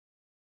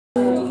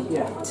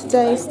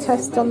today's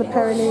test on the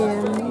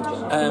perineum?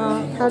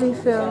 Mark, how do you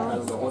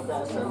feel?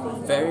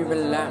 Very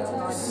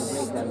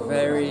relaxed,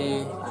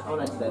 very...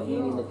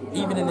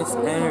 Even in this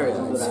area,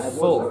 it's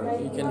full.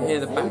 You can hear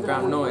the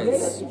background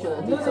noise.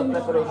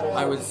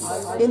 I was...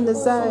 In the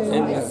zone.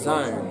 In the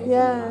zone.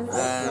 Yes.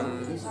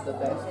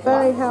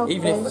 Very healthy.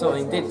 Even if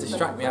something did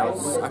distract me, I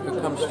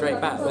could come straight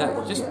back.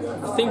 Just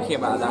thinking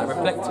about that,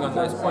 reflecting on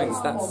those points,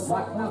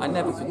 I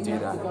never could do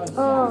that.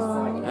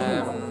 Oh.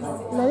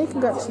 Many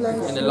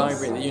congratulations. In the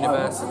library, at the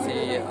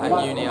university,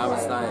 at uni, I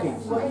was like,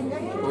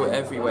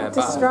 everywhere.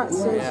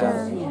 Distracted,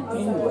 yeah.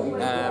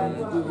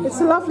 It's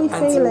a lovely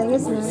feeling,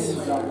 isn't it?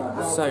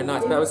 So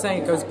nice. But I was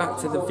saying it goes back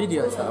to the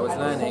videos that I was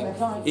learning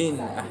in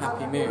a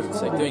happy mood.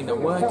 So doing the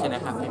work in a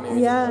happy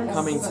mood. Yes.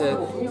 Coming to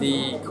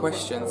the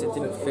questions, it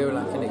didn't feel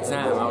like an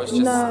exam. I was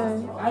just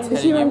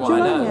because you're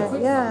enjoying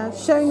it. Yeah,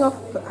 showing off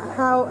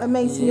how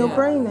amazing your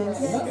brain is,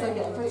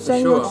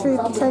 showing your true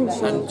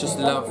potential, and just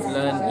learn.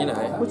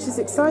 Which is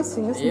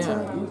exciting, isn't it?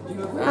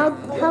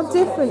 How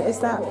different is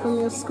that from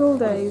your school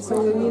days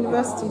or your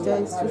university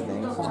days? Do you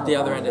think? The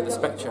other end of the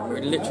spectrum. We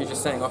were literally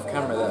just saying off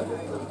camera that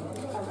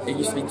it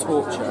used to be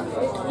torture.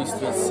 It used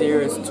to be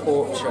serious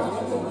torture.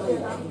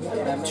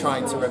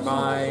 Trying to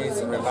revise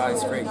and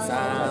revise for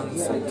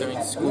exams and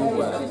doing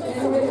schoolwork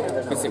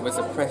because it was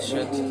a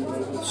pressured,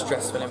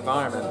 stressful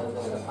environment.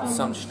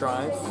 Some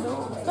strive,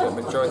 but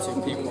the majority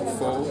of people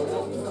fall,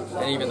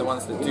 and even the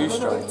ones that do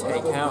strive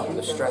take out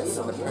the stress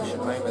and the pressured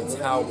moments.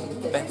 How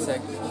better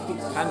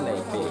can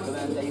they be?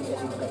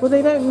 Well,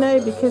 they don't know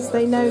because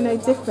they know no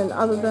different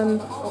other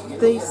than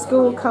the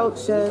school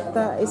culture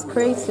that is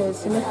created,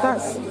 and if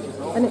that's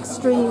an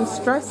extreme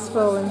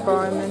stressful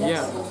environment,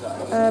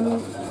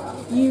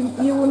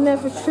 you will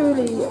never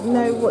truly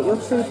know what your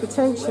true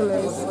potential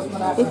is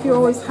if you're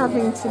always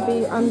having to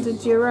be under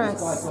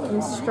duress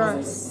and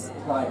stress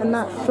and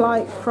that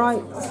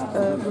flight-fright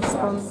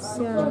response.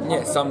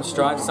 Yeah, some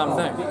strive, some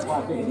don't.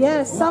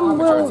 Yeah, some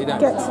will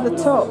get to the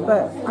top,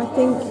 but I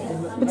think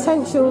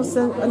potentials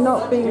are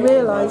not being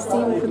realised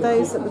even for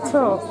those at the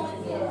top.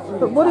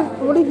 But what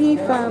have you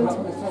found?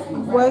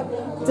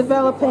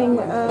 Developing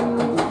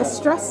a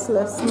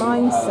stressless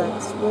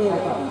mindset, really.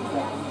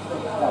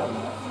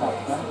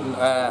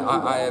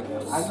 I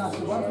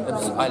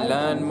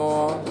learn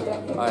more,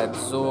 I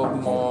absorb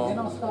more,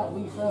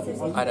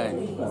 I don't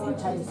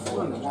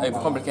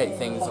overcomplicate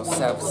things or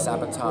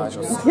self-sabotage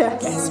or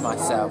second-guess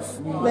myself.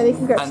 Many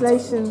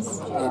congratulations.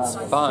 And it's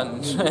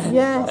fun.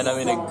 Yes. And I'm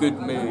in a good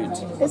mood.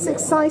 It's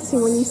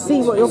exciting when you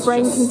see what your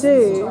brain can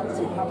do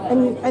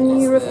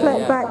and you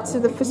reflect back to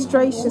the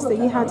frustrations that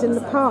you had in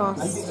the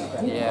past.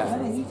 Yeah.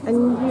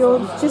 And you're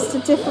just a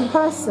different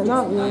person,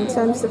 aren't you, in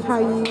terms of how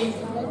you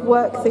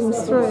work things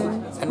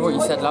through. And what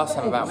you said last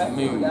time about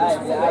mood, mood,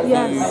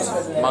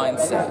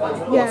 mindset,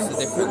 what's the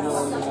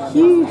difference?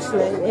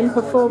 Hugely in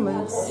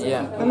performance.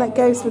 Yeah. And that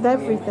goes with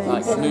everything.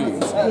 Like mood,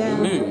 mood,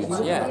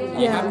 Are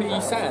you happy, are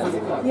you sad?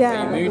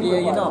 Yeah. Are you moody,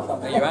 are you not?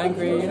 Are you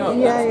angry, are you not?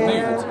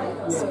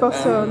 Mood.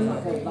 Spot on.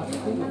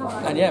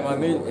 And my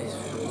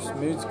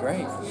mood's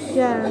great.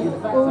 Yeah.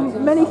 Well,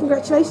 many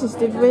congratulations, you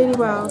did really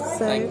well.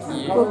 So thank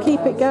you. We'll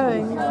keep it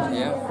going.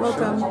 Yeah. Well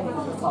done.